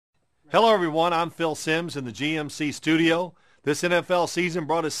Hello everyone, I'm Phil Simms in the GMC studio. This NFL season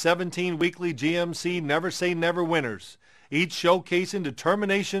brought us 17 weekly GMC Never Say Never winners, each showcasing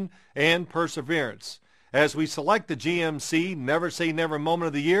determination and perseverance. As we select the GMC Never Say Never moment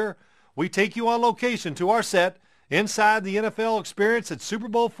of the year, we take you on location to our set inside the NFL experience at Super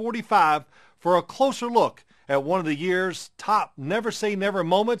Bowl 45 for a closer look at one of the year's top Never Say Never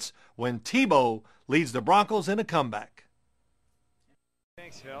moments when Tebow leads the Broncos in a comeback.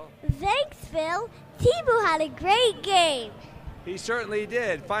 Thanks, Phil. Thanks, Phil. Tebow had a great game. He certainly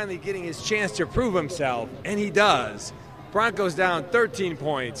did, finally getting his chance to prove himself, and he does. Broncos down 13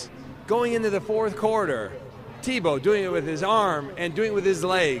 points, going into the fourth quarter. Tebow doing it with his arm and doing it with his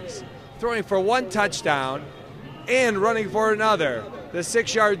legs, throwing for one touchdown and running for another. The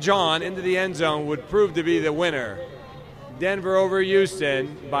 6-yard jaunt into the end zone would prove to be the winner. Denver over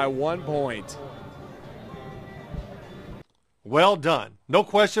Houston by 1 point. Well done. No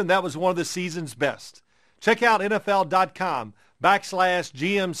question that was one of the season's best. Check out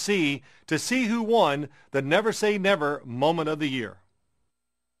NFL.com/GMC to see who won the Never Say Never moment of the year.